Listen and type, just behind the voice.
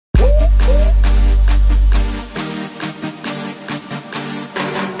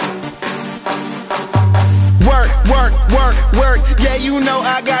Yeah, you know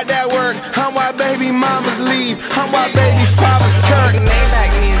I got that work. I'm why baby mamas leave. I'm why baby fathers kirk.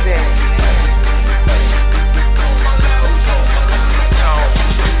 Maybach music.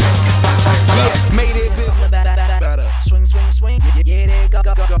 Yeah, made it better. Swing, swing, swing. Yeah, there go,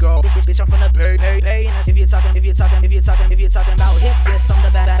 go, go, go. Bitch, I'm from the pay. If you're talking about hits, yes, I'm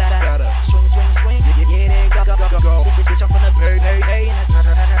the better. Swing, swing, swing. Yeah, there go, go, go, go. Bitch, I'm from the pay. And that's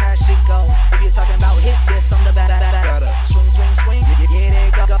how shit goes. If you're talking about hits, yes, I'm the better. Swing, swing, swing. Yeah,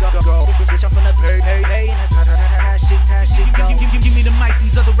 there go, go, go, go. Bitch, I'm from the pay. And that's how shit goes. Give me the mic.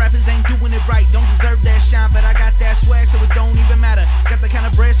 These other rappers ain't doing it right. Don't deserve that shine, but I got that swag, so it don't even matter. Got the kind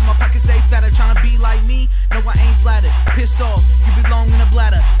of bread so my pockets stay fatter. Tryna be like me? No, I ain't flattered. Piss off, you belong in a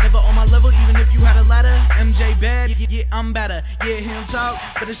bladder. Never on my level, even if you had a ladder. MJ bad, yeah, I'm better. Yeah, hear him talk,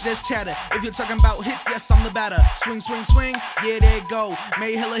 but it's just chatter. If you're talking about hits, yes, I'm the batter. Swing, swing, swing, yeah, there it go.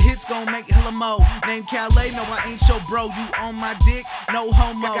 Made hella hits, gon' make hella mo. Name Calais, no, I ain't your bro. You on my dick, no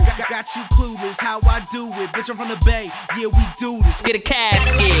homo. Got you clueless, how I do it. Bitch, I'm from the Bay, yeah, we do this. Get a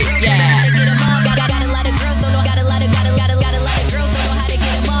casket, yeah. Got a lot of girls don't know, got a lot of girls don't know how to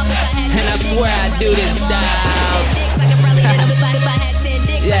get them off. If I had And I swear I do this style. I could probably hit them. If I had 10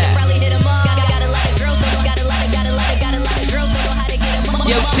 dicks, I could probably hit them off. Got a lot of girls don't know, got a lot of girls don't know how to get them off.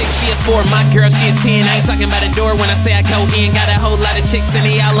 Yo, chick, she a 4, my girl, she a 10. I ain't talking about a door when I say I go in. Got a whole lot of chicks and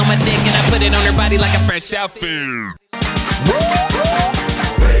they all on my dick, and I put it on her body like a fresh outfit.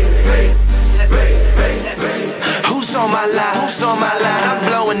 Who's on my line? Who's on my line? I'm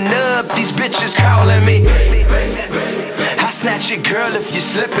blowing up, these bitches calling me. I snatch your girl if you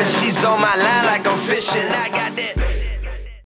slippin'. She's on my line like I'm fishing. I got that.